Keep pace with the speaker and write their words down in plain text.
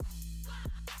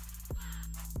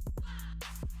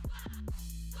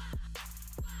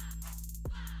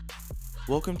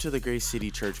Welcome to the Grace City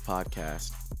Church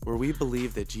podcast, where we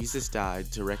believe that Jesus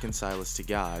died to reconcile us to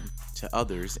God, to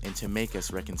others, and to make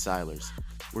us reconcilers.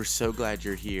 We're so glad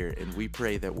you're here, and we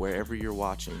pray that wherever you're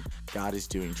watching, God is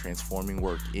doing transforming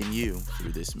work in you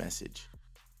through this message.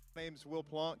 My name's Will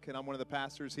Plunk, and I'm one of the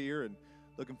pastors here, and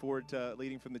looking forward to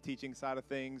leading from the teaching side of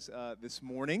things this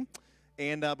morning.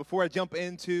 And before I jump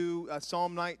into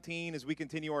Psalm 19, as we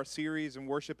continue our series in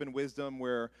Worship and Wisdom,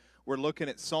 where we're looking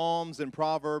at Psalms and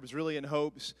Proverbs really in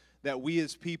hopes that we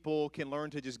as people can learn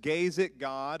to just gaze at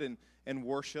God and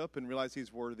worship and realize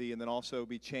He's worthy, and then also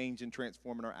be changed and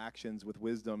transformed in our actions with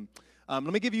wisdom. Let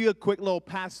me give you a quick little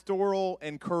pastoral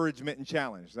encouragement and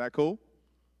challenge. Is that cool?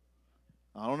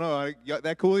 I don't know.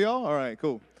 That cool, y'all? All right,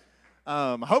 cool.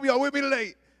 I hope y'all with me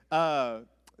today.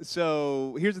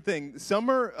 So here's the thing.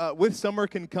 With summer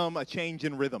can come a change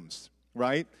in rhythms,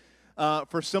 right?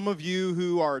 For some of you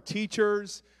who are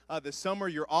teachers, this summer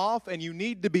you're off, and you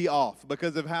need to be off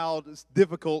because of how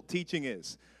difficult teaching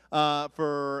is.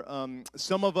 For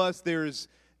some of us, there's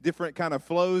different kind of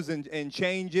flows and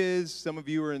changes. Some of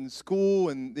you are in school,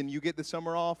 and then you get the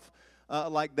summer off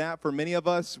like that. For many of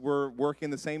us, we're working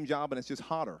the same job, and it's just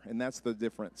hotter, and that's the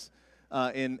difference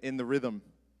in the rhythm.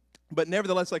 But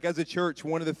nevertheless, like as a church,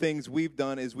 one of the things we've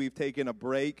done is we've taken a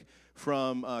break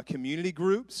from community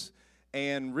groups,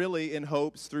 and really in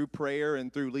hopes through prayer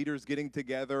and through leaders getting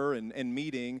together and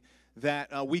meeting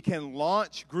that we can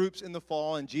launch groups in the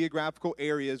fall in geographical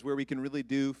areas where we can really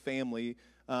do family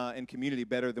and community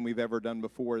better than we've ever done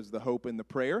before, is the hope and the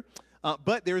prayer.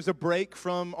 But there's a break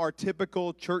from our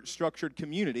typical church-structured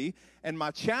community, and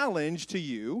my challenge to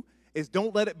you is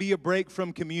don't let it be a break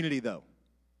from community, though.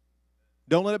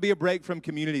 Don't let it be a break from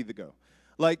community to go.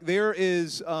 Like there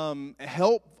is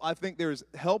help. I think there's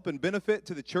help and benefit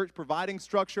to the church providing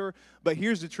structure. But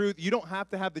here's the truth. You don't have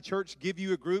to have the church give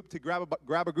you a group to grab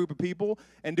a group of people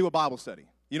and do a Bible study.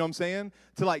 You know what I'm saying?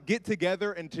 To like get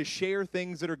together and to share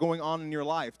things that are going on in your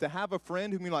life. To have a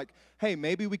friend whom you're like, hey,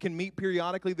 maybe we can meet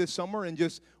periodically this summer and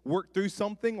just work through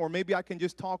something. Or maybe I can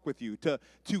just talk with you. To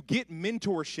get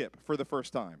mentorship for the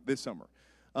first time this summer.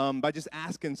 By just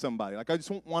asking somebody. Like, I just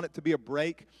don't want it to be a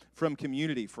break from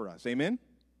community for us. Amen?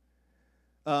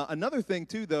 Another thing,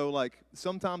 too, though, like,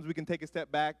 sometimes we can take a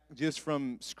step back just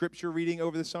from scripture reading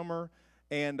over the summer,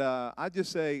 and I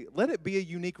just say, let it be a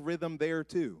unique rhythm there,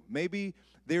 too. Maybe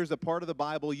there's a part of the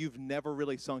Bible you've never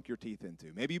really sunk your teeth into.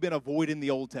 Maybe you've been avoiding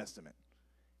the Old Testament.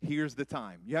 Here's the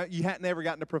time. You hadn't ever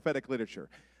gotten to prophetic literature.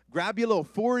 Grab your little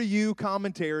For You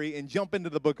commentary and jump into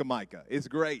the book of Micah. It's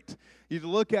great. You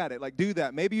look at it, like do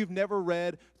that. Maybe you've never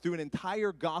read through an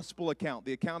entire gospel account,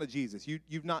 the account of Jesus.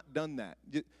 You've not done that.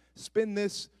 Spend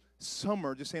this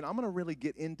summer just saying, I'm going to really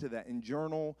get into that and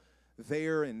journal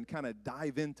there and kind of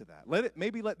dive into that.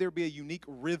 Maybe let there be a unique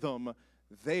rhythm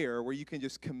there where you can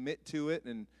just commit to it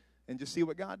and just see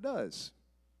what God does.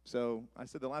 So I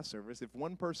said the last service, if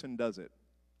one person does it,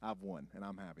 I've won, and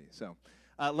I'm happy. So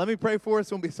let me pray for us. It's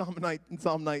going to be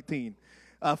Psalm 19.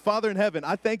 Father in heaven,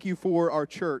 I thank you for our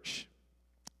church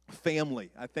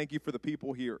family. I thank you for the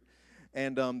people here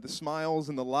and the smiles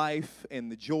and the life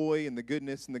and the joy and the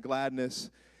goodness and the gladness.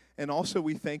 And also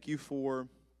we thank you for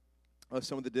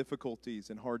some of the difficulties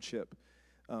and hardship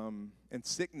and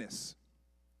sickness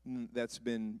that's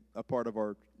been a part of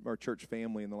our church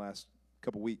family in the last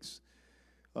couple weeks.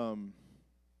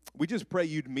 We just pray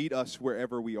you'd meet us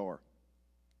wherever we are.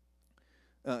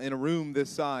 In a room this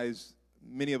size,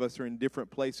 many of us are in different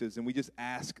places, and we just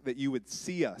ask that you would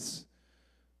see us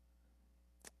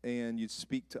and you'd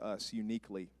speak to us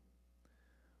uniquely.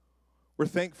 We're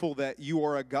thankful that you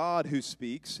are a God who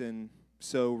speaks, and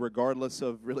so regardless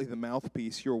of really the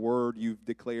mouthpiece, your word, you've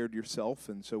declared yourself,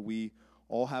 and so we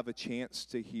all have a chance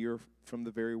to hear from the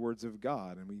very words of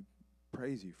God, and we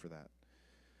praise you for that.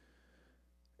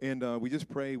 And we just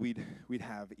pray we'd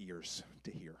have ears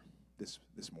to hear this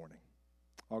morning.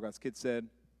 All God's kids said.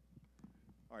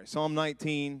 All right, Psalm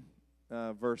 19,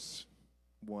 verse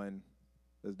 1.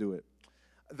 Let's do it.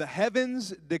 The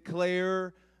heavens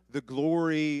declare the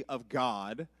glory of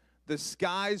God. The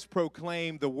skies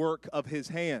proclaim the work of his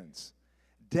hands.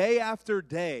 Day after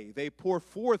day they pour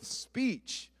forth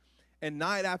speech, and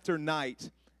night after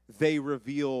night they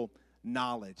reveal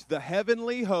knowledge. The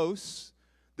heavenly hosts,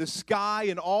 the sky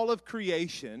and all of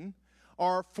creation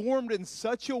are formed in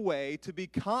such a way to be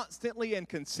constantly and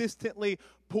consistently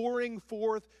pouring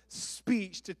forth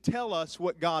speech to tell us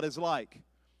what God is like.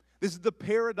 This is the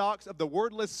paradox of the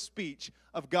wordless speech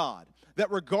of God,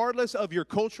 that regardless of your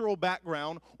cultural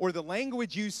background or the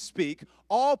language you speak,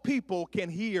 all people can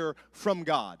hear from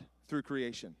God through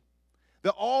creation.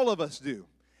 That all of us do.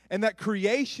 And that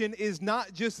creation is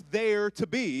not just there to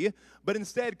be, but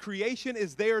instead creation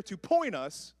is there to point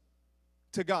us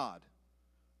to God,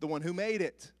 the one who made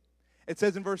it. It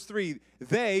says in verse 3,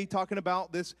 they, talking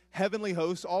about this heavenly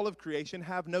host, all of creation,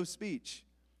 have no speech.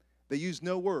 They use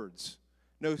no words.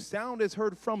 No sound is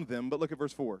heard from them. But look at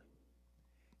verse 4.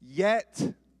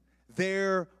 Yet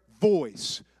their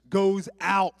voice goes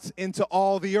out into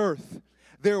all the earth,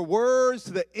 their words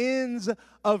to the ends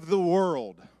of the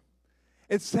world.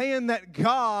 It's saying that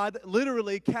God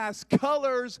literally casts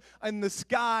colors in the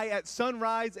sky at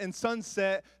sunrise and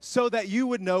sunset so that we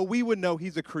would know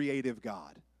He's a creative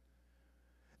God.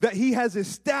 That He has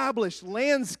established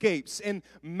landscapes and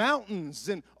mountains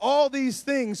and all these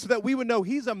things so that we would know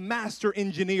He's a master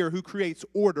engineer who creates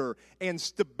order and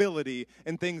stability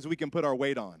and things we can put our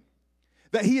weight on.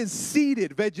 That He has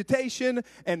seeded vegetation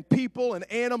and people and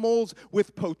animals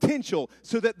with potential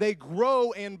so that they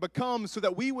grow and become, so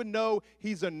that we would know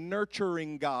He's a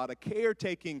nurturing God, a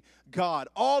caretaking God.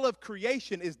 All of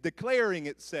creation is declaring,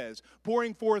 it says,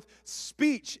 pouring forth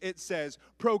speech, it says,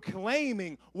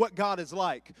 proclaiming what God is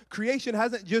like. Creation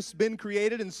hasn't just been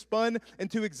created and spun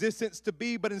into existence to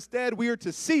be, but instead we are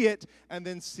to see it and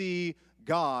then see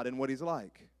God and what He's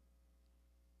like.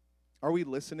 Are we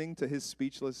listening to His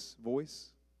speechless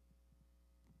voice?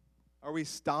 Are we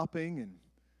stopping and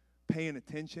paying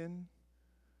attention?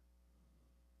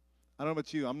 I don't know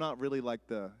about you. I'm not really like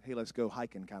the, hey, let's go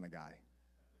hiking kind of guy.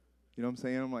 You know what I'm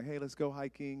saying? I'm like, hey, let's go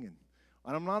hiking.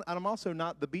 And I'm also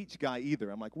not the beach guy either.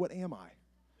 I'm like, what am I?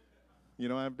 You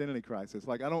know, I have identity crisis.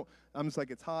 Like, I'm just like,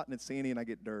 it's hot and it's sandy and I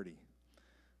get dirty.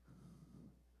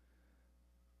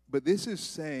 But this is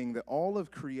saying that all of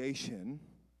creation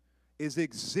is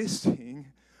existing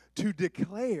to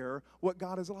declare what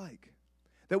God is like.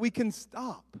 That we can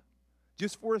stop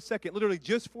just for a second, literally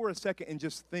just for a second, and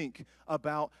just think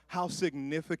about how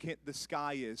significant the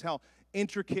sky is, how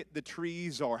intricate the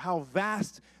trees are, how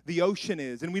vast the ocean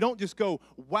is. And we don't just go,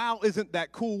 wow, isn't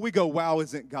that cool? We go, wow,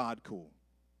 isn't God cool?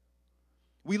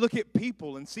 We look at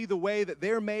people and see the way that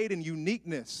they're made in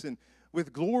uniqueness and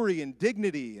with glory and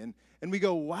dignity, and we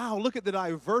go, wow, look at the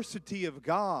diversity of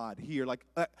God here. Like,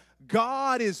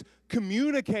 God is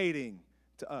communicating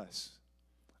to us.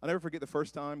 I'll never forget the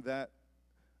first time that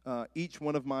each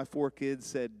one of my 4 kids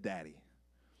said, Daddy.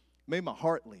 It made my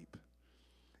heart leap,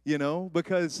 you know,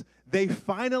 because they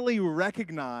finally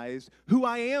recognized who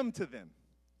I am to them,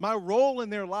 my role in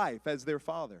their life as their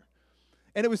father.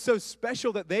 And it was so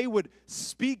special that they would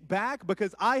speak back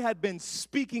because I had been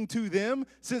speaking to them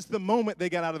since the moment they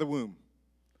got out of the womb,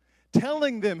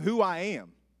 telling them who I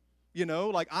am. You know,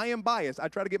 like, I am biased. I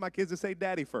try to get my kids to say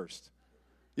daddy first.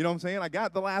 You know what I'm saying? I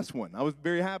got the last one. I was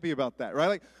very happy about that,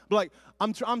 right?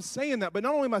 I'm saying that, but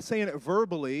not only am I saying it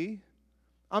verbally,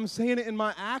 I'm saying it in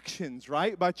my actions,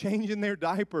 right? By changing their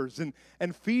diapers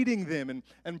and feeding them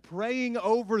and praying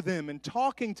over them and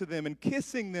talking to them and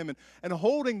kissing them and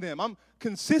holding them. I'm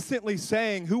consistently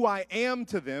saying who I am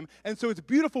to them. And so it's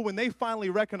beautiful when they finally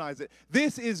recognize it.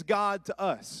 This is God to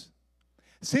us.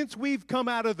 Since we've come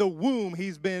out of the womb,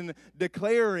 He's been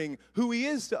declaring who He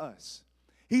is to us.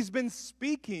 He's been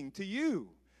speaking to you,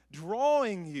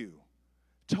 drawing you,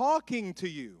 talking to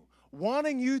you,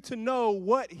 wanting you to know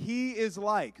what He is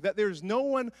like, that there's no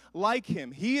one like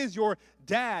Him. He is your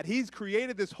dad. He's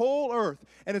created this whole earth,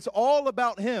 and it's all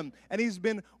about Him, and He's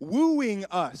been wooing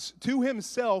us to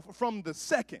Himself from the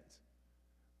second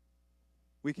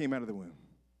we came out of the womb.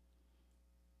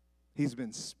 He's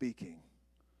been speaking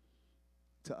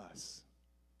to us.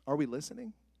 Are we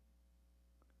listening?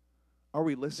 Are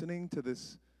we listening to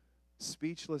this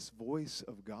speechless voice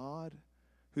of God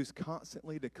who's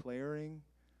constantly declaring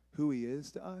who He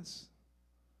is to us?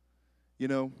 You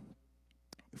know,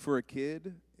 for a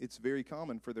kid, it's very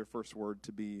common for their first word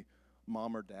to be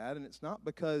mom or dad, and it's not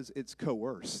because it's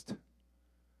coerced.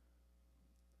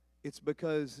 It's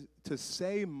because to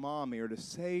say mommy or to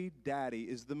say daddy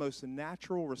is the most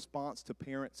natural response to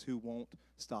parents who won't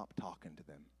stop talking to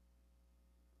them.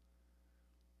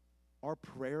 Our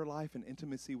prayer life and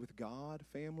intimacy with God,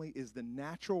 family, is the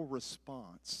natural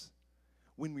response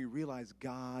when we realize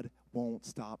God won't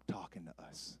stop talking to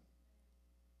us.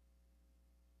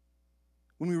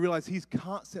 When we realize He's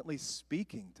constantly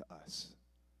speaking to us,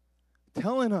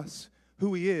 telling us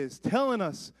who He is, telling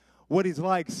us what He's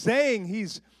like, saying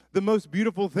He's the most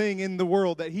beautiful thing in the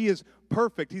world, that He is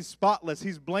perfect, He's spotless,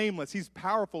 He's blameless, He's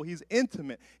powerful, He's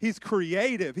intimate, He's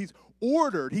creative, He's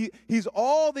ordered, He's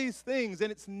all these things,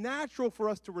 and it's natural for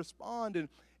us to respond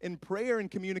in prayer and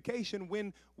communication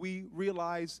when we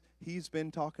realize He's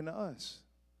been talking to us.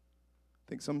 I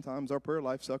think sometimes our prayer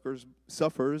life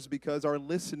suffers because our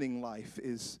listening life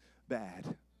is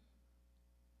bad.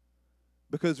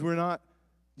 because we're not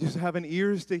just having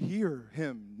ears to hear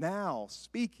him now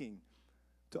speaking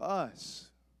to us.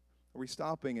 Are we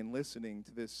stopping and listening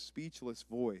to this speechless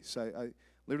voice? I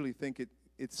literally think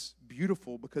it's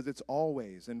beautiful because it's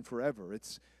always and forever.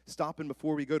 It's stopping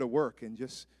before we go to work and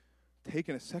just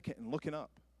taking a second and looking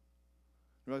up.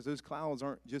 Realize those clouds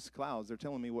aren't just clouds. They're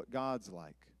telling me what God's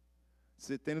like. It's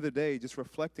at the end of the day just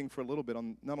reflecting for a little bit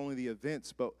on not only the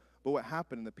events, but what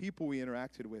happened and the people we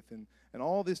interacted with and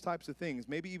all these types of things.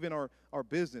 Maybe even our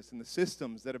business and the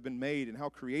systems that have been made and how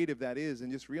creative that is,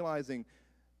 and just realizing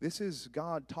this is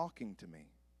God talking to me.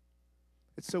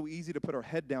 It's so easy to put our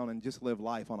head down and just live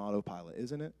life on autopilot,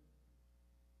 isn't it?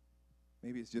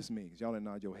 Maybe it's just me, because y'all didn't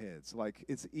nod your heads. Like,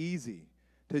 it's easy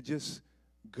to just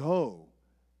go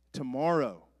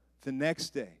tomorrow, the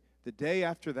next day, the day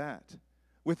after that,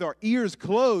 with our ears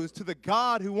closed to the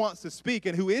God who wants to speak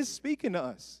and who is speaking to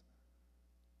us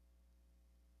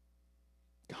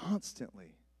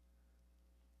constantly.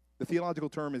 The theological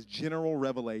term is general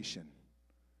revelation,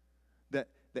 that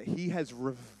he has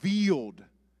revealed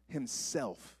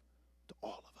himself to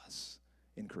all of us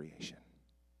in creation.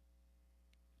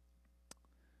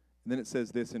 And then it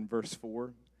says this in verse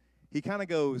 4. He kind of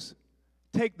goes,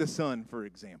 take the sun, for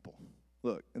example.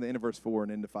 Look, in the end of verse 4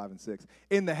 and into 5 and 6.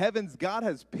 In the heavens, God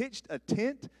has pitched a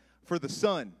tent for the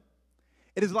sun.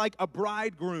 It is like a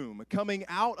bridegroom coming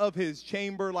out of his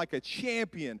chamber like a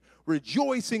champion,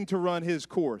 rejoicing to run his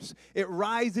course. It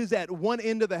rises at one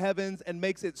end of the heavens and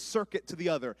makes its circuit to the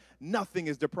other. Nothing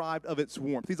is deprived of its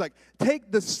warmth. He's like, take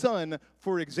the sun,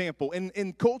 for example.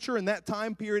 In culture in that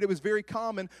time period, it was very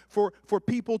common for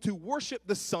people to worship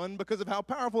the sun because of how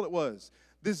powerful it was.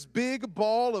 This big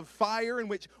ball of fire in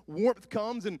which warmth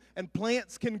comes and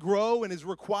plants can grow and is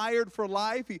required for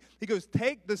life. He goes,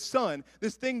 take the sun,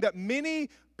 this thing that many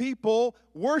people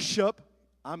worship.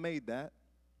 I made that.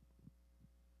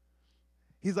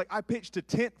 He's like, I pitched a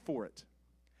tent for it.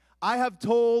 I have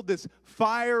told this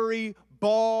fiery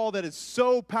ball that is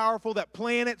so powerful that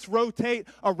planets rotate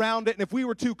around it, and if we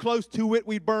were too close to it,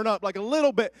 we'd burn up. Like a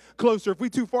little bit closer. If we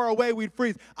too far away, we'd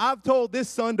freeze. I've told this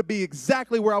sun to be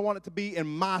exactly where I want it to be in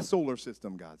my solar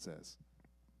system, God says.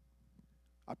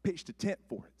 I pitched a tent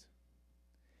for it.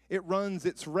 It runs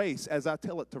its race as I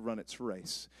tell it to run its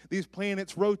race. These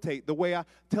planets rotate the way I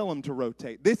tell them to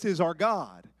rotate. This is our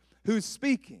God who's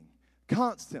speaking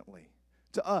constantly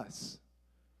to us,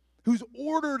 who's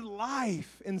ordered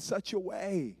life in such a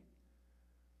way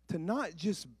to not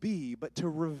just be, but to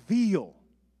reveal.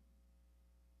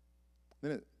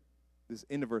 Then this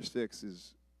end of verse 6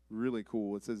 is really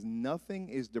cool. It says, nothing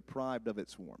is deprived of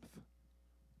its warmth.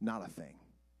 Not a thing.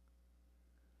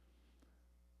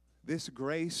 This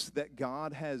grace that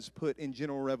God has put in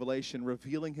general revelation,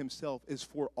 revealing himself, is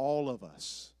for all of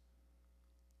us.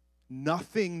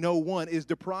 Nothing, no one is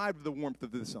deprived of the warmth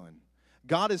of the sun.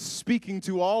 God is speaking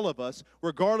to all of us,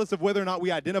 regardless of whether or not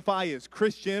we identify as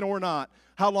Christian or not,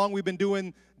 how long we've been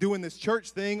doing this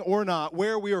church thing or not,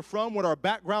 where we are from, what our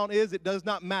background is, it does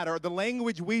not matter. The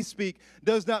language we speak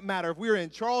does not matter. If we're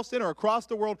in Charleston or across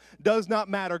the world, does not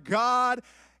matter. God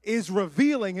is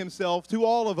revealing himself to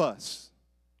all of us.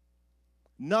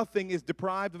 Nothing is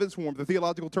deprived of its warmth. The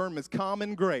theological term is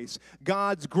common grace.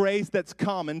 God's grace that's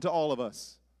common to all of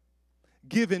us,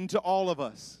 given to all of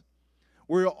us.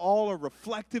 We all are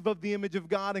reflective of the image of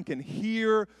God and can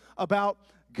hear about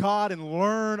God and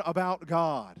learn about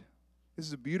God. This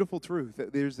is a beautiful truth,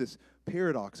 that there's this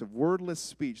paradox of wordless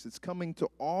speech that's coming to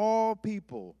all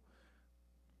people.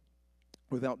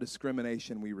 Without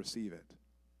discrimination, we receive it.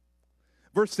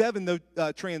 Verse 7,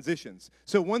 though, transitions.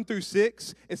 So 1 through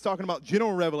 6, it's talking about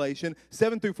general revelation.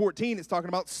 7 through 14, it's talking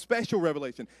about special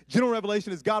revelation. General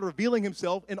revelation is God revealing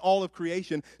himself in all of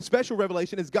creation. Special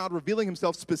revelation is God revealing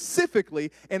himself specifically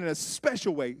and in a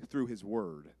special way through his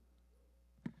word.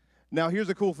 Now, here's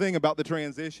a cool thing about the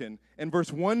transition. In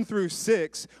verse 1 through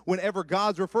 6, whenever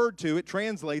God's referred to, it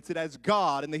translates it as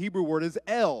God, and the Hebrew word is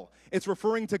El. It's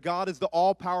referring to God as the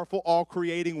all-powerful,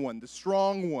 all-creating one. The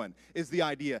strong one is the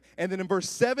idea. And then in verse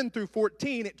 7 through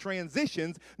 14, it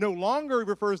transitions. No longer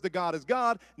refers to God as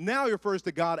God. Now he refers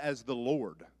to God as the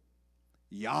Lord,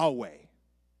 Yahweh,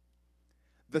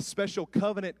 the special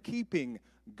covenant-keeping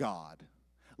God,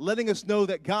 letting us know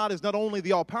that God is not only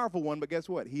the all-powerful one, but guess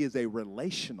what? He is a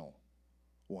relational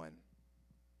one.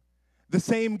 The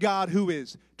same God who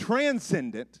is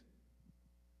transcendent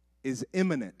is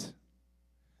immanent.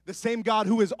 The same God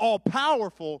who is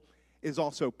all-powerful is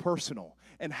also personal.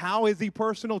 And how is he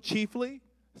personal? Chiefly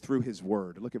through his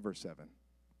word. Look at verse 7.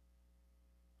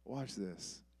 Watch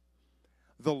this.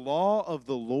 The law of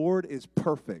the Lord is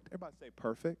perfect. Everybody say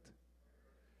perfect.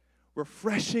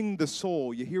 refreshing the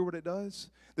soul. You hear what it does?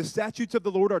 The statutes of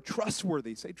the Lord are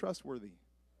trustworthy. Say trustworthy.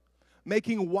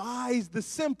 Making wise the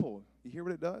simple. You hear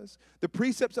what it does? The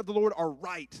precepts of the Lord are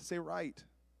right. Say right.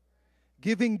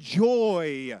 Giving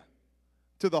joy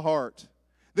to the heart.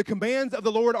 The commands of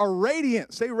the Lord are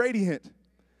radiant. Say radiant.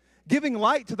 Giving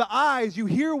light to the eyes. You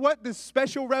hear what this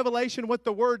special revelation, what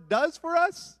the word does for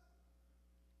us?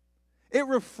 It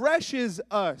refreshes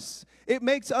us. It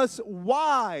makes us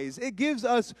wise. It gives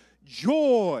us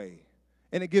joy.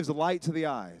 And it gives light to the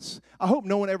eyes. I hope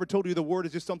no one ever told you the word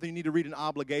is just something you need to read an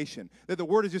obligation. That the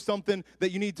word is just something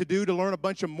that you need to do to learn a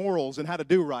bunch of morals and how to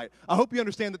do right. I hope you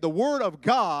understand that the word of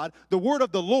God, the word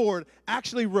of the Lord,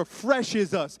 actually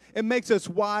refreshes us. It makes us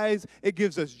wise. It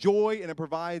gives us joy. And it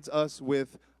provides us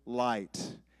with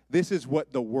light. This is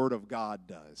what the Word of God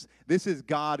does. This is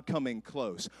God coming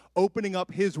close, opening up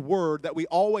His Word that we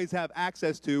always have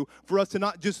access to for us to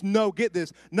not just know, get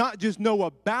this, not just know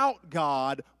about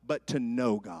God, but to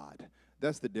know God.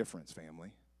 That's the difference,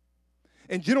 family.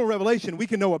 In general revelation, we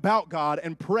can know about God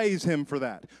and praise Him for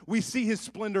that. We see His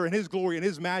splendor and His glory and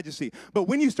His majesty. But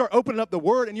when you start opening up the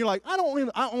Word and you're like, I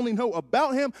only know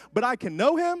about Him, but I can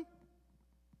know Him.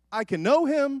 I can know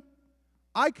Him.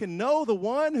 I can know the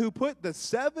one who put the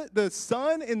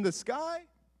sun in the sky.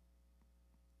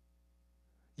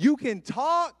 You can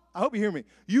talk. I hope you hear me.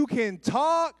 You can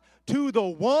talk to the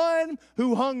one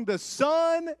who hung the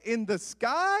sun in the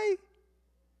sky.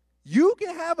 You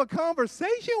can have a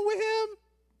conversation with Him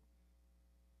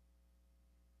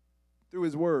through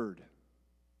His Word.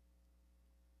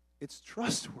 It's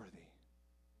trustworthy.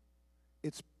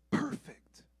 It's perfect.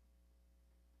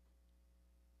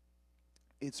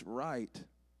 It's right.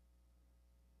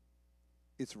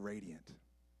 It's radiant.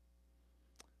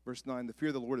 Verse 9, the fear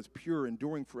of the Lord is pure,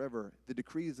 enduring forever. The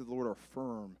decrees of the Lord are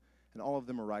firm, and all of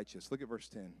them are righteous. Look at verse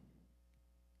 10.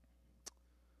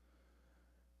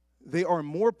 They are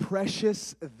more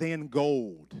precious than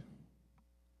gold.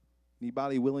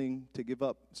 Anybody willing to give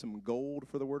up some gold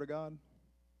for the Word of God?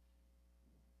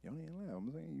 You don't even laugh.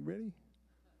 I'm saying, you ready?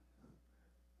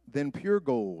 Than pure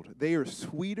gold. They are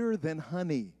sweeter than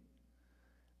honey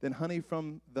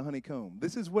from the honeycomb.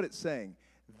 This is what it's saying.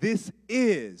 This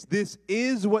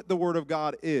is what the Word of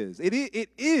God is. It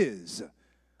is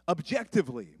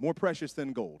objectively more precious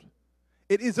than gold.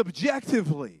 It is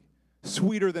objectively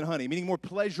sweeter than honey, meaning more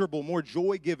pleasurable, more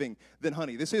joy-giving than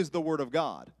honey. This is the Word of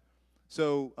God.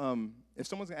 So if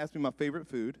someone's going to ask me my favorite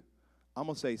food, I'm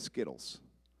going to say Skittles.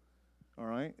 All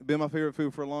right? It's been my favorite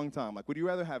food for a long time. Like, would you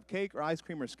rather have cake or ice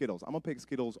cream or Skittles? I'm going to pick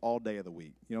Skittles all day of the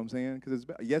week. You know what I'm saying? Because,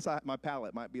 yes, my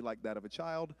palate might be like that of a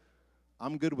child.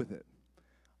 I'm good with it.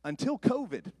 Until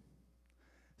COVID.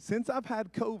 Since I've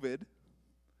had COVID,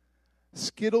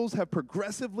 Skittles have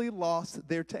progressively lost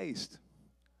their taste.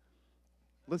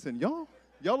 Listen, y'all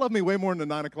love me way more than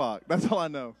 9 o'clock. That's all I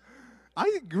know.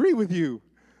 I agree with you.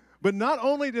 But not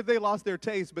only did they lost their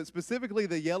taste, but specifically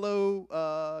the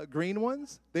yellow, green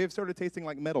ones, they have started tasting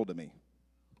like metal to me.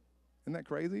 Isn't that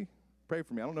crazy? Pray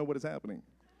for me. I don't know what is happening.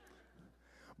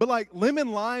 But like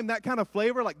lemon, lime, that kind of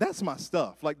flavor, like that's my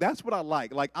stuff. Like that's what I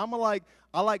like. Like I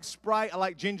like Sprite. I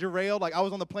like ginger ale. Like I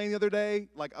was on the plane the other day.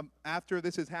 Like after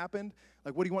this has happened,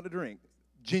 like what do you want to drink?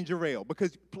 Ginger ale.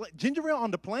 Because ginger ale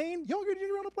on the plane, y'all get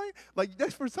ginger ale on the plane? Like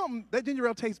that's for something, that ginger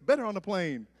ale tastes better on the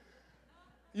plane.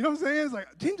 You know what I'm saying? It's like,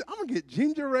 I'm going to get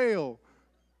ginger ale.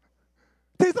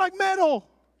 Tastes like metal.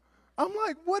 I'm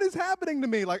like, what is happening to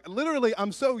me? Like, literally,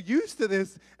 I'm so used to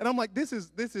this, and I'm like, this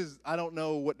is, I don't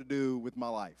know what to do with my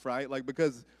life, right? Like,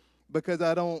 because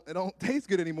it don't taste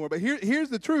good anymore. But here's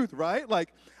the truth, right?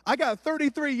 Like, I got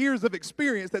 33 years of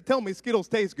experience that tell me Skittles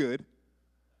taste good,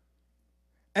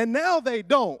 and now they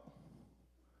don't.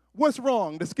 What's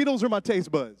wrong? The Skittles are my taste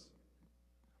buds.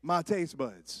 My taste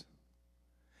buds.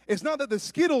 It's not that the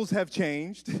Skittles have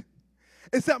changed.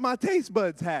 It's that my taste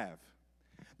buds have.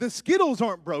 The Skittles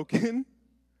aren't broken.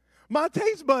 My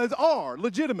taste buds are,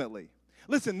 legitimately.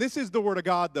 Listen, this is the Word of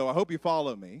God, though. I hope you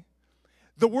follow me.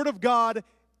 The Word of God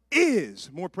is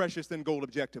more precious than gold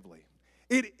objectively.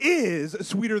 It is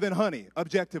sweeter than honey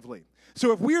objectively.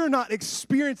 So if we are not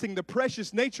experiencing the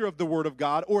precious nature of the Word of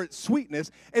God or its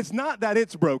sweetness, it's not that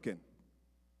it's broken.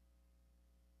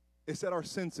 It's that our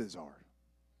senses are.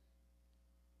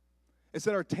 It's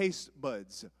that our taste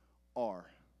buds are.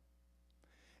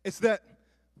 It's that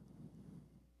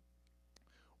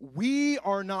we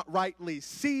are not rightly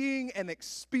seeing and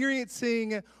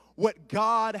experiencing what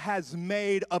God has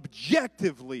made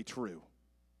objectively true.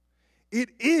 It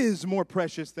is more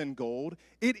precious than gold.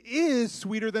 It is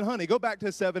sweeter than honey. Go back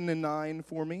to 7 and 9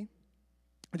 for me.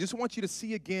 I just want you to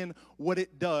see again what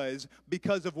it does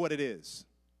because of what it is.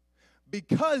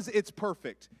 Because it's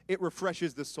perfect, it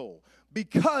refreshes the soul.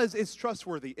 Because it's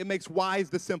trustworthy, it makes wise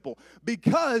the simple.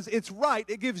 Because it's right,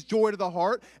 it gives joy to the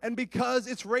heart. And because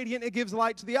it's radiant, it gives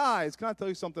light to the eyes. Can I tell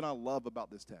you something I love about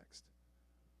this text?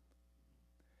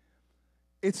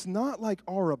 It's not like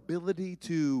our ability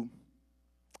to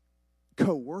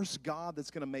coerce God that's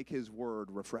going to make his word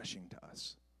refreshing to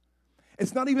us.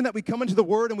 It's not even that we come into the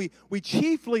word and we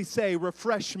chiefly say,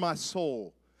 refresh my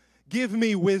soul, give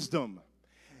me wisdom.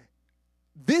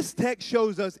 This text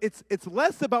shows us it's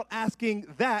less about asking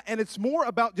that, and it's more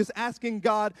about just asking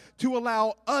God to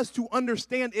allow us to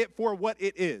understand it for what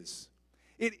it is.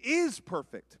 It is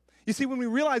perfect. You see, when we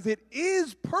realize it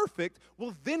is perfect,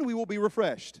 well, then we will be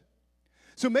refreshed.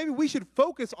 So maybe we should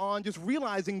focus on just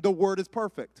realizing the word is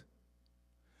perfect.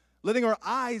 Letting our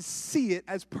eyes see it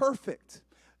as perfect.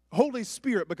 Holy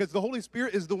Spirit, because the Holy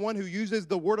Spirit is the one who uses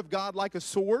the word of God like a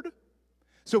sword.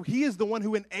 So he is the one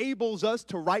who enables us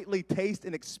to rightly taste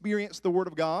and experience the word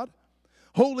of God.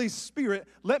 Holy Spirit,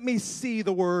 let me see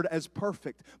the word as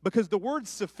perfect, because the word's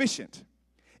sufficient.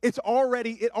 It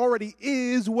already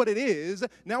is what it is.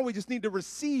 Now we just need to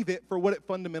receive it for what it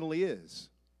fundamentally is.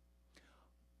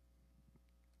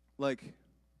 Like,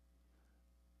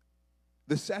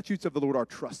 the statutes of the Lord are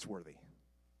trustworthy.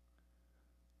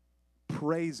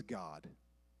 Praise God.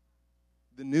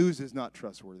 The news is not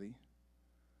trustworthy.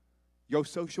 Your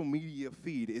social media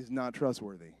feed is not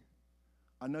trustworthy.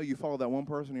 I know you follow that one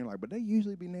person and you're like, but they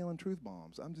usually be nailing truth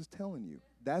bombs. I'm just telling you,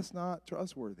 that's not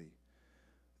trustworthy.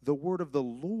 The word of the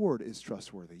Lord is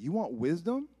trustworthy. You want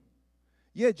wisdom?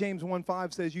 Yeah, James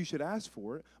 1:5 says you should ask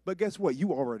for it, but guess what?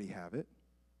 You already have it.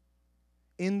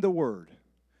 In the word,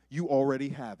 you already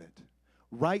have it.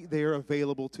 Right there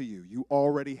available to you. You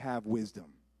already have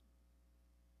wisdom.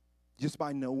 Just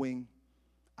by knowing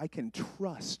I can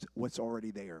trust what's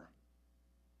already there.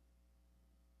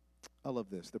 I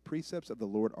love this. The precepts of the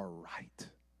Lord are right,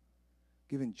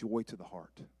 giving joy to the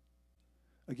heart.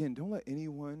 Again, don't let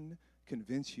anyone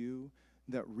convince you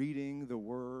that reading the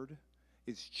word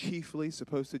is chiefly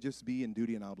supposed to just be in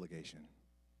duty and obligation.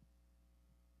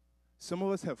 Some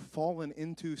of us have fallen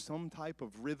into some type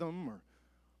of rhythm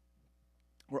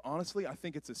or honestly, I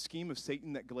think it's a scheme of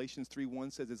Satan that Galatians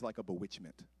 3:1 says is like a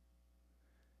bewitchment.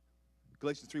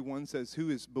 Galatians 3:1 says, who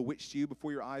has bewitched you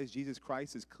before your eyes? Jesus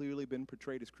Christ has clearly been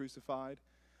portrayed as crucified.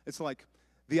 It's like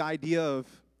the idea of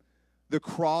the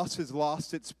cross has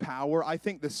lost its power. I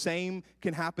think the same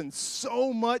can happen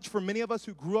so much for many of us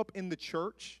who grew up in the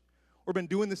church or been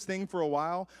doing this thing for a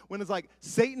while, when it's like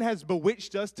Satan has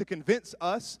bewitched us to convince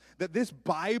us that this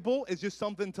Bible is just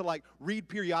something to like read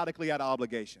periodically out of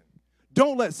obligation.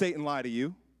 Don't let Satan lie to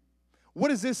you. What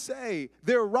does this say?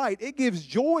 They're right. It gives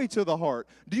joy to the heart.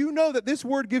 Do you know that this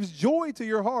word gives joy to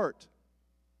your heart?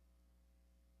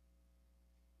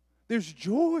 There's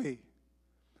joy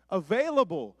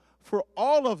available for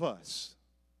all of us.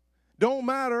 Don't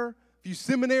matter if you're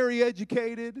seminary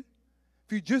educated,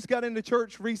 if you just got into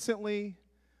church recently,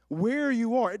 where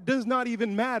you are, it does not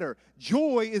even matter.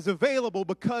 Joy is available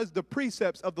because the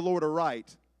precepts of the Lord are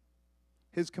right.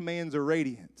 His commands are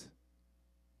radiant.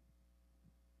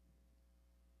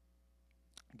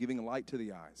 Giving light to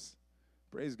the eyes.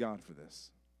 Praise God for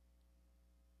this.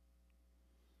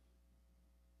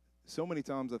 So many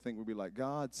times I think we'll be like,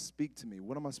 God, speak to me.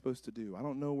 What am I supposed to do? I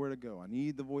don't know where to go. I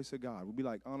need the voice of God. We'll be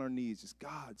like on our knees, just,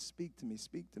 God, speak to me,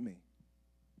 speak to me.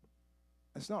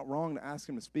 It's not wrong to ask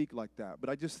him to speak like that, but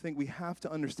I just think we have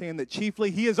to understand that chiefly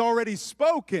he has already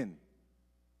spoken.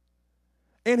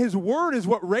 And his word is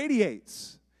what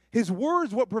radiates. His word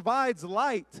is what provides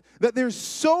light, that there's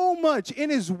so much in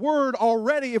his word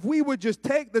already. If we would just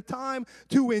take the time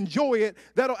to enjoy it,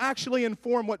 that'll actually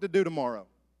inform what to do tomorrow.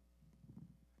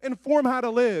 Inform how to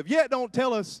live. Yet don't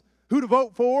tell us who to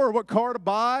vote for or what car to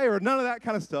buy or none of that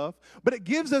kind of stuff. But it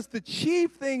gives us the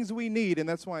chief things we need, and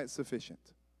that's why it's sufficient.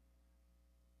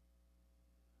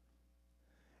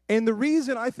 And the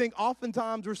reason I think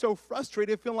oftentimes we're so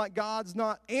frustrated, feeling like God's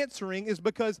not answering, is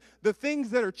because the things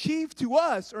that are chief to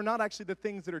us are not actually the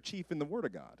things that are chief in the Word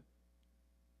of God.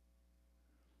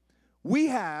 We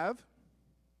have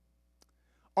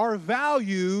our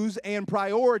values and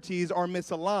priorities are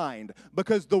misaligned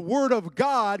because the Word of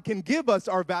God can give us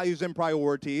our values and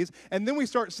priorities, and then we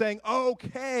start saying,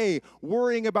 okay,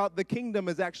 worrying about the kingdom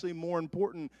is actually more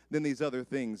important than these other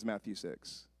things, Matthew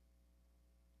 6.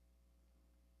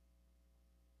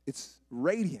 It's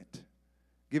radiant,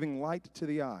 giving light to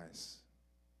the eyes.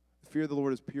 The fear of the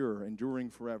Lord is pure, enduring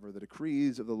forever. The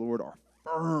decrees of the Lord are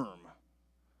firm,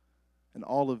 and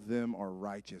all of them are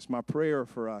righteous. My prayer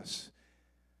for us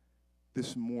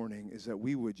this morning is that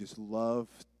we would just love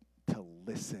to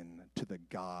listen to the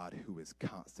God who is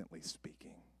constantly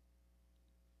speaking.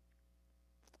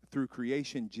 Through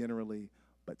creation generally,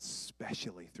 but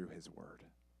especially through his word.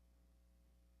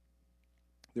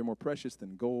 They're more precious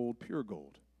than gold, pure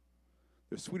gold.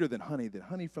 They're sweeter than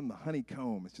honey from the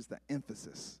honeycomb. It's just that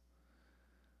emphasis.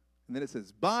 And then it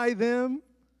says, by them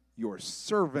your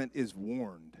servant is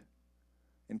warned.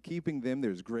 In keeping them,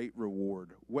 there's great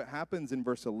reward. What happens in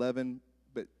verse 11,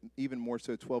 but even more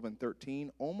so 12 and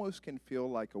 13, almost can feel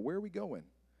like, where are we going?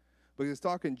 Because it's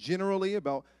talking generally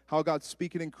about how God's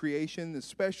speaking in creation in a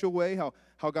special way,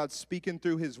 how God's speaking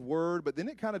through his word, but then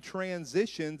it kind of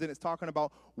transitions and it's talking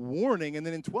about warning. And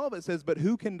then in 12 it says, but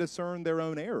who can discern their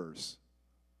own errors?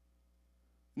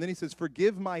 And then he says,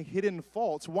 forgive my hidden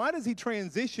faults. Why does he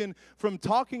transition from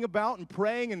talking about and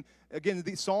praying, and again,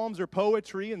 these psalms are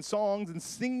poetry and songs and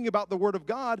singing about the word of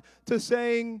God, to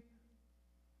saying,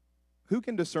 who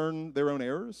can discern their own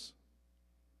errors?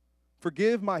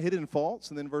 Forgive my hidden faults.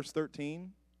 And then verse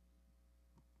 13.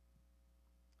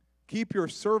 Keep your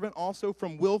servant also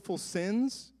from willful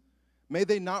sins. May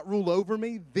they not rule over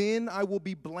me. Then I will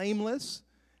be blameless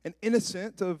and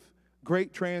innocent of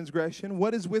great transgression.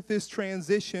 What is with this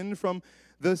transition from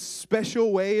the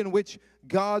special way in which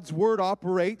God's word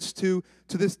operates to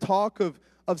this talk of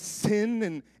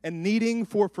sin and needing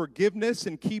for forgiveness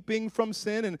and keeping from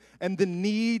sin and the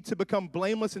need to become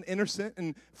blameless and innocent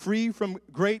and free from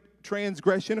great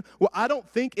transgression? Well, I don't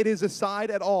think it is a side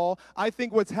at all. I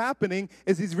think what's happening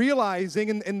is he's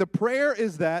realizing, and the prayer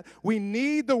is that we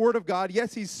need the word of God.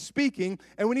 Yes, he's speaking,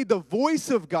 and we need the voice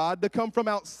of God to come from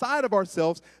outside of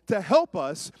ourselves to help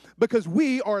us, because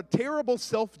we are a terrible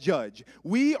self-judge.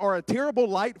 We are a terrible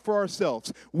light for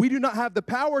ourselves. We do not have the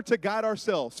power to guide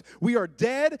ourselves. We are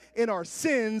dead in our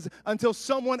sins until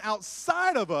someone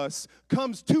outside of us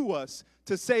comes to us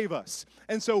to save us.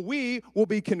 And so we will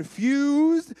be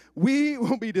confused, we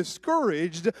will be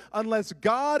discouraged unless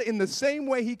God, in the same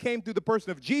way he came through the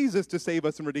person of Jesus to save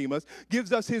us and redeem us,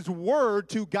 gives us his word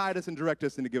to guide us and direct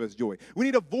us and to give us joy. We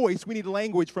need a voice, we need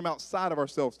language from outside of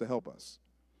ourselves to help us.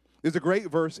 There's a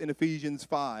great verse in Ephesians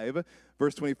 5,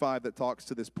 verse 25, that talks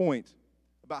to this point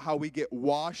about how we get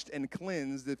washed and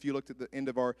cleansed, if you looked at the end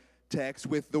of our text,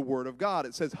 with the word of God.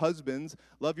 It says, husbands,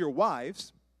 love your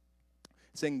wives,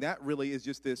 saying that really is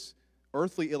just this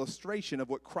earthly illustration of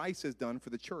what Christ has done for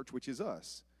the church, which is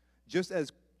us. Just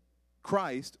as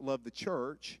Christ loved the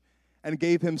church and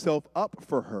gave himself up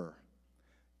for her,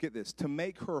 get this, to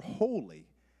make her holy,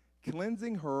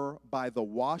 cleansing her by the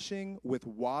washing with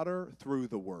water through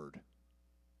the word.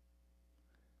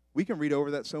 We can read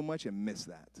over that so much and miss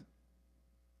that.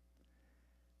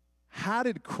 How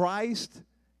did Christ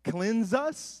cleanse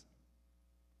us?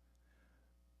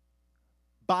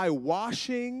 By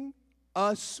washing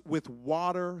us with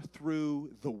water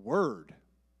through the word,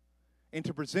 and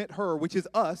to present her, which is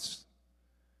us,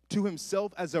 to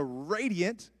himself as a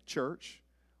radiant church,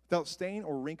 without stain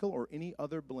or wrinkle or any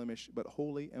other blemish, but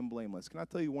holy and blameless. Can I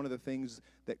tell you one of the things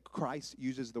that Christ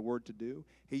uses the word to do?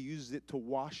 He uses it to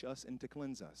wash us and to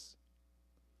cleanse us.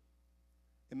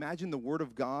 Imagine the word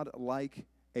of God like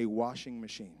a washing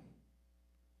machine.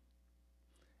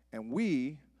 And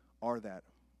we are that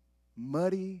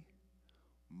muddy,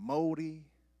 moldy,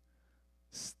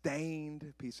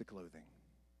 stained piece of clothing.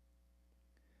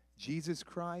 Jesus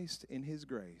Christ, in his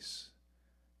grace,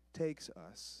 takes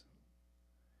us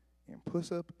and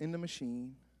puts up in the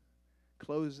machine,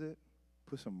 close it,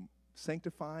 put some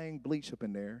sanctifying bleach up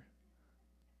in there,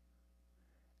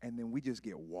 and then we just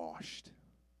get washed.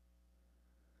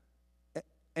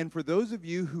 And for those of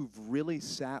you who've really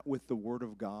sat with the Word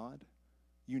of God,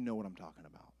 you know what I'm talking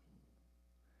about.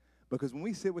 Because when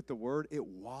we sit with the word, it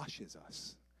washes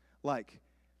us. Like,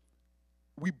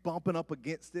 we bumping up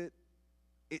against it.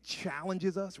 It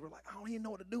challenges us. We're like, I don't even know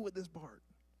what to do with this part.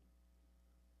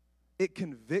 It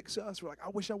convicts us. We're like, I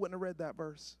wish I wouldn't have read that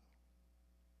verse.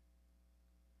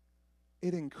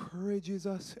 It encourages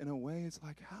us in a way. It's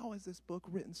like, how is this book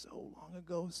written so long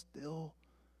ago still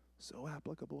so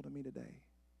applicable to me today?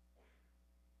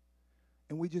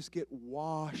 And we just get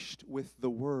washed with the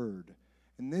word.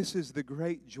 And this is the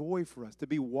great joy for us, to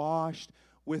be washed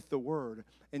with the word.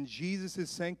 And Jesus'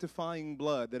 sanctifying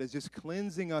blood that is just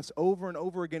cleansing us over and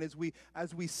over again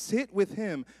as we sit with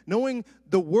him, knowing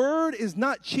the word is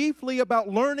not chiefly about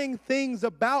learning things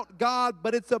about God,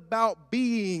 but it's about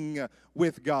being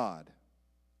with God.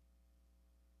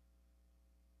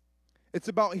 It's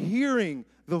about hearing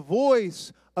the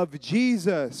voice of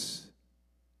Jesus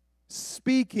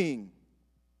speaking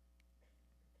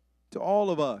to all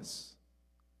of us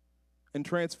and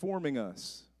transforming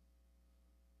us.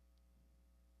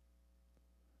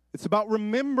 It's about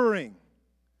remembering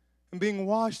and being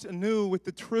washed anew with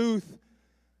the truth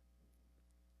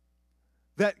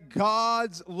that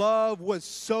God's love was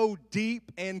so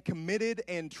deep and committed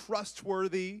and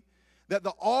trustworthy that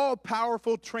the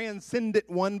all-powerful, transcendent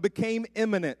one became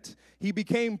immanent. He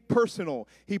became personal.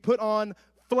 He put on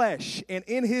flesh, and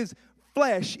in his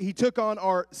flesh, he took on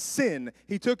our sin.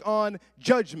 He took on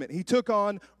judgment. He took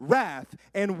on wrath.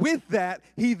 And with that,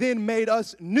 he then made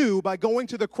us new by going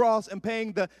to the cross and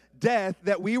paying the death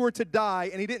that we were to die.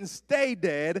 And he didn't stay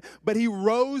dead, but he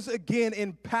rose again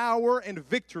in power and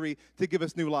victory to give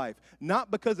us new life.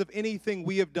 Not because of anything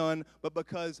we have done, but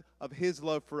because of his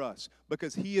love for us,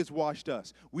 because he has washed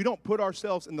us. We don't put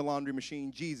ourselves in the laundry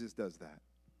machine. Jesus does that.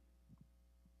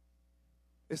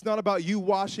 It's not about you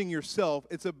washing yourself.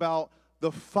 It's about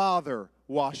the Father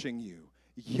washing you.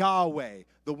 Yahweh,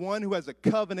 the one who has a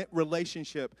covenant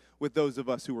relationship with those of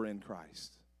us who are in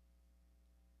Christ.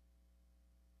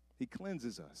 He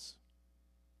cleanses us.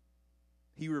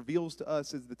 He reveals to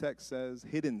us, as the text says,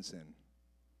 hidden sin.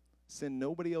 Sin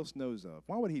nobody else knows of.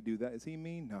 Why would he do that? Is he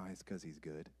mean? No, it's because he's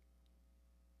good.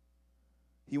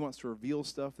 He wants to reveal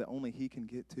stuff that only he can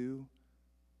get to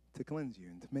cleanse you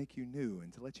and to make you new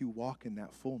and to let you walk in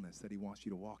that fullness that he wants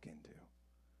you to walk into.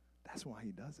 That's why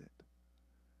he does it.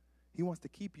 He wants to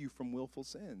keep you from willful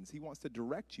sins. He wants to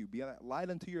direct you, be that light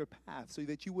unto your path so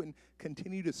that you wouldn't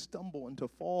continue to stumble and to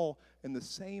fall in the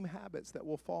same habits that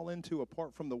we'll fall into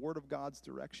apart from the Word of God's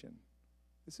direction.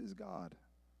 This is God.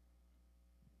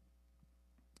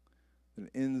 And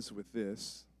it ends with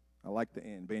this. I like the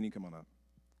end. Baney, come on up.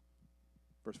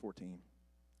 Verse 14.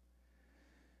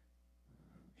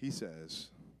 He says,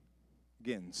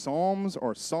 again, psalms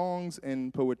are songs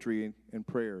and poetry and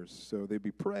prayers. So they be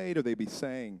prayed or they be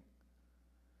sang.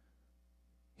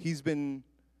 He's been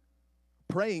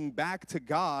praying back to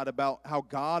God about how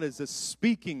God is a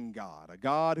speaking God, a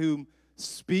God who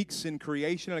speaks in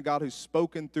creation, and a God who's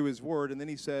spoken through his word. And then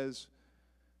he says,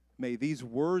 may these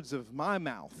words of my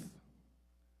mouth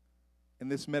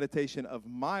and this meditation of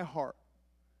my heart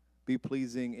be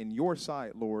pleasing in your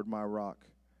sight, Lord, my rock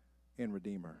and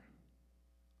redeemer.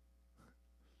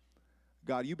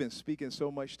 God, you've been speaking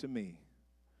so much to me.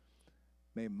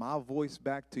 May my voice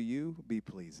back to you be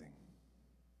pleasing.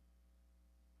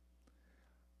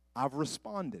 I've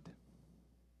responded,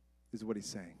 is what he's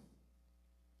saying.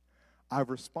 I've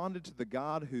responded to the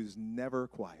God who's never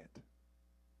quiet.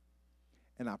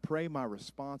 And I pray my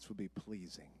response will be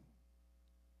pleasing.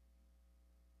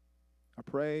 I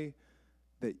pray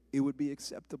that it would be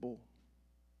acceptable.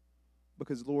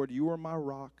 Because, Lord, you are my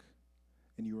rock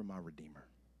and you are my redeemer.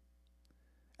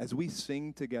 As we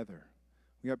sing together,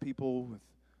 we got people with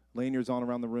lanyards on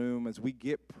around the room, as we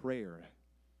get prayer,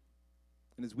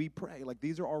 and as we pray, like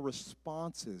these are our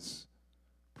responses.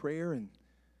 Prayer and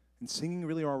singing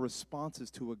really are our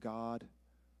responses to a God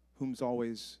whom's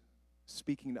always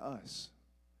speaking to us.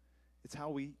 It's how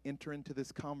we enter into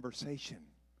this conversation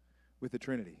with the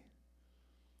Trinity,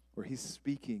 where he's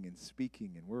speaking,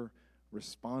 and we're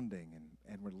responding,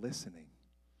 and we're listening.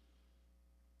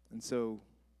 And so,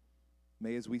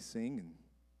 may as we sing and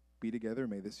be together,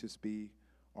 may this just be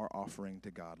our offering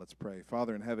to God. Let's pray.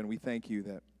 Father in heaven, we thank you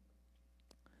that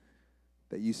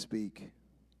you speak.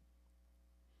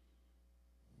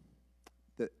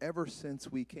 That ever since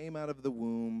we came out of the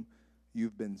womb,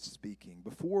 you've been speaking.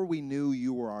 Before we knew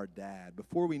you were our dad,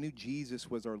 before we knew Jesus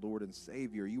was our Lord and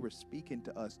Savior, you were speaking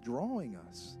to us, drawing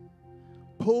us,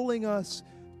 pulling us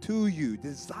to you,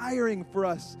 desiring for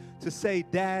us to say,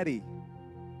 Daddy.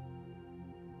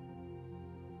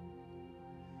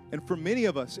 And for many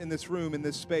of us in this room, in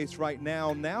this space right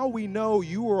now we know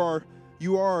you are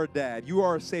our dad, you are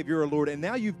our Savior, our Lord, and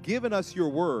now you've given us your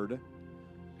word.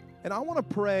 And I want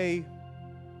to pray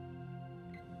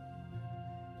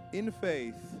in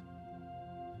faith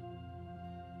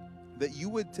that you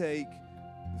would take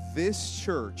this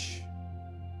church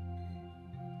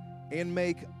and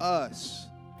make us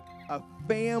a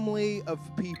family of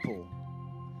people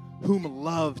whom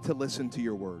love to listen to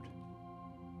your word,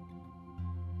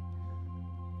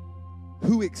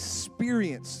 who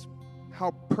experience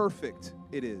how perfect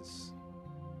it is,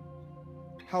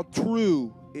 how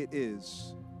true it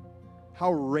is,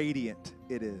 how radiant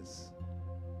it is.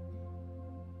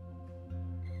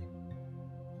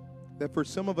 That for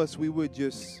some of us, we would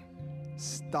just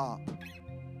stop.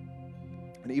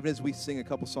 And even as we sing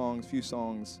a few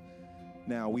songs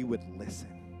now, we would listen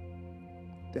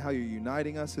to how you're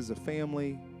uniting us as a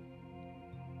family,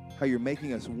 how you're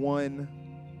making us one,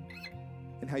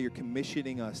 and how you're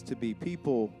commissioning us to be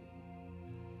people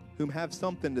whom have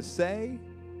something to say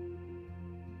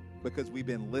because we've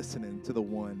been listening to the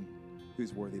one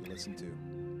who's worthy to listen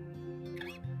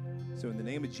to. So in the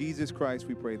name of Jesus Christ,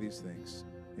 we pray these things.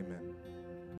 Amen.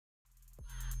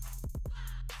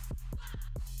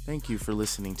 Thank you for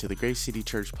listening to the Grace City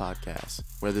Church podcast.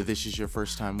 Whether this is your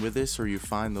first time with us or you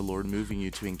find the Lord moving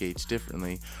you to engage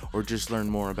differently or just learn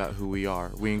more about who we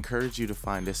are, we encourage you to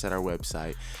find us at our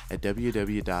website at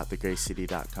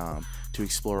www.thegracecity.com to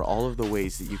explore all of the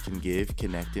ways that you can give,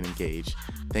 connect, and engage.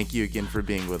 Thank you again for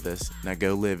being with us. Now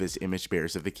go live as image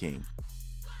bearers of the King.